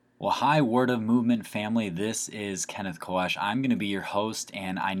Well, hi, Word of Movement family. This is Kenneth Koesch. I'm going to be your host,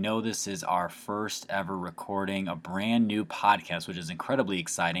 and I know this is our first ever recording a brand new podcast, which is incredibly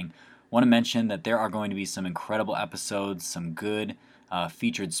exciting. Want to mention that there are going to be some incredible episodes, some good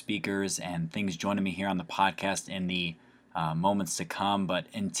featured speakers, and things joining me here on the podcast in the moments to come. But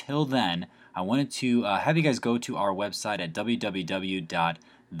until then, I wanted to have you guys go to our website at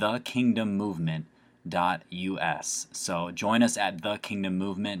www.thekingdommovement.us. So join us at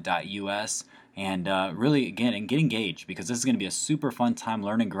thekingdommovement.us and really, again, get engaged, because this is going to be a super fun time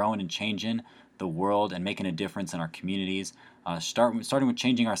learning, growing, and changing the world and making a difference in our communities, starting with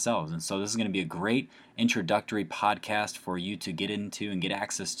changing ourselves. And so this is going to be a great introductory podcast for you to get into and get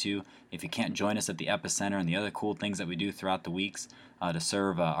access to if you can't join us at the Epicenter and the other cool things that we do throughout the weeks to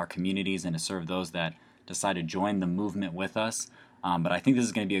serve our communities and to serve those that decide to join the movement with us. But I think this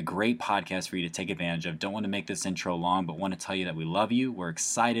is going to be a great podcast for you to take advantage of. Don't want to make this intro long, but want to tell you that we love you. We're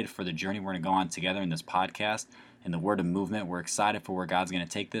excited for the journey we're going to go on together in this podcast, in the Word of Movement. We're excited for where God's going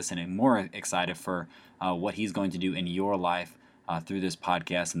to take this, and more excited for what He's going to do in your life through this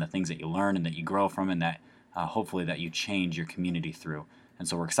podcast and the things that you learn and that you grow from, and that hopefully that you change your community through. And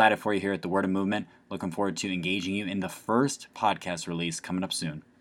so we're excited for you here at the Word of Movement. Looking forward to engaging you in the first podcast release coming up soon.